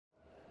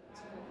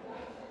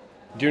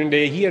During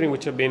the year in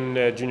which I've been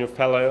a junior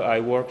fellow,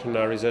 I worked on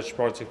a research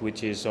project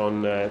which is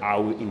on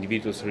how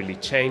individuals really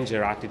change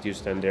their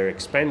attitudes and their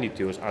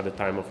expenditures at the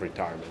time of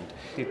retirement.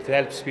 It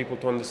helps people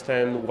to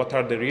understand what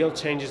are the real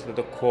changes that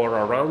occur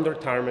around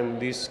retirement.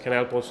 This can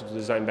help also to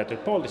design better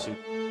policy.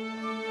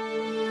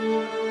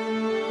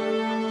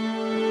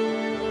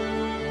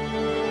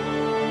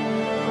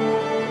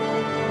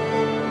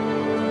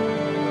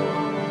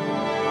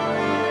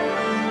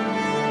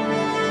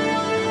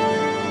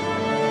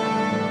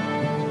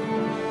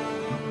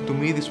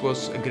 To me, this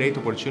was a great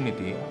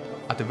opportunity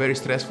at a very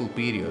stressful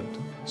period.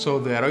 So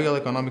the Royal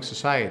Economic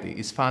Society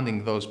is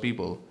funding those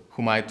people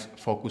who might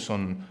focus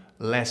on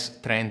less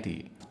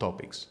trendy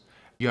topics.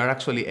 You are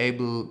actually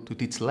able to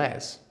teach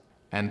less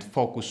and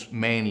focus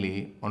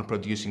mainly on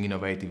producing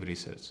innovative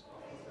research.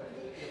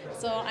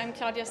 So I'm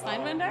Claudia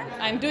Steinwender.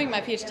 I'm doing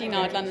my PhD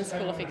now at London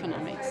School of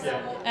Economics.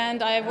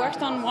 And I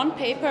worked on one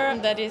paper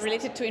that is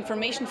related to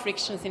information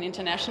frictions in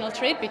international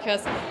trade,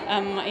 because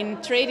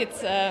in trade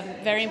it's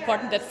very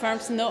important that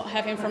firms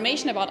have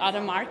information about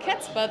other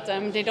markets, but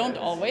they don't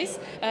always.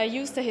 I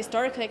used a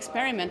historical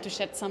experiment to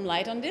shed some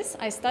light on this.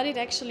 I studied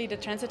actually the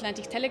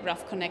transatlantic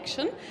telegraph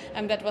connection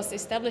that was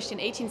established in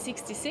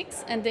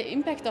 1866 and the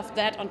impact of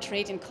that on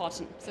trade in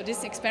cotton. So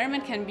this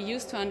experiment can be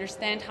used to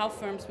understand how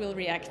firms will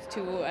react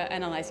to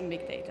analyzing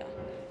big data.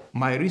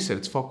 My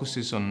research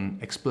focuses on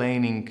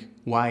explaining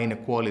why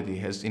inequality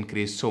has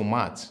increased so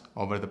much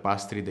over the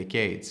past 3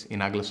 decades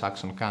in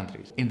Anglo-Saxon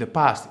countries. In the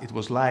past, it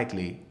was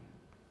likely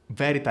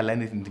very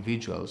talented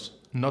individuals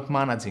not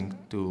managing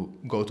to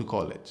go to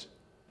college.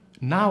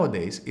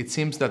 Nowadays, it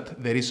seems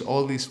that there is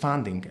all this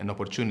funding and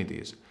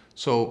opportunities,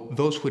 so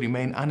those who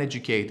remain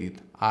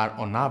uneducated are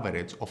on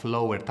average of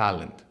lower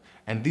talent,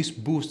 and this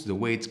boosts the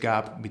wage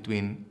gap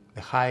between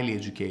the highly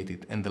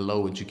educated and the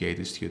low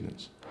educated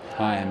students.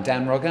 Hi, I'm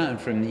Dan Rogger. I'm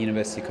from the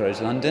University College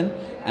London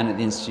and at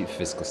the Institute for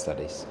Physical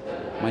Studies.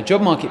 My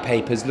job market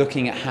paper is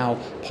looking at how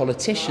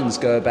politicians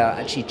go about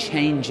actually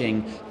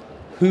changing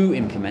who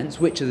implements,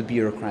 which of the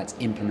bureaucrats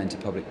implement a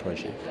public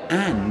project,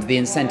 and the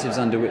incentives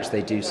under which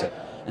they do so.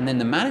 And then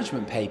the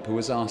management paper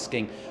was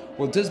asking,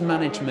 well, does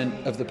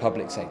management of the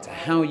public sector,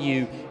 how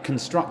you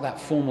construct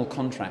that formal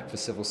contract for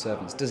civil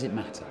servants, does it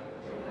matter?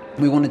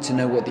 We wanted to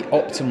know what the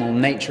optimal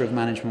nature of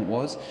management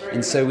was,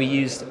 and so we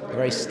used a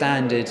very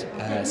standard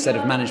set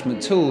of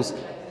management tools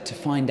to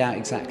find out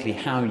exactly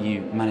how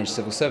you manage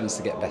civil servants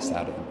to get best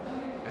out of them.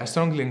 I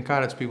strongly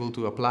encourage people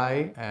to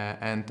apply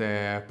and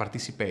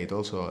participate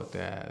also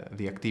at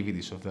the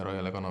activities of the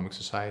Royal Economic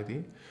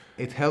Society.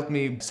 It helped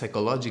me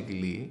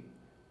psychologically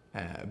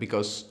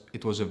because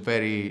it was a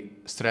very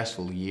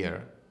stressful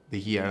year, the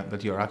year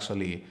that you're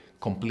actually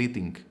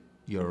completing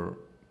your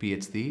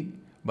PhD,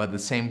 but at the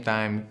same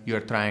time you're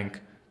trying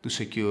to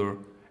secure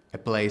a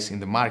place in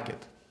the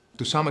market.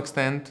 To some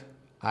extent,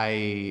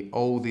 I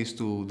owe this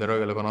to the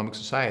Royal Economic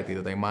Society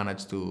that I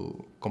managed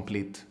to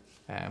complete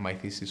my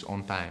thesis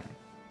on time.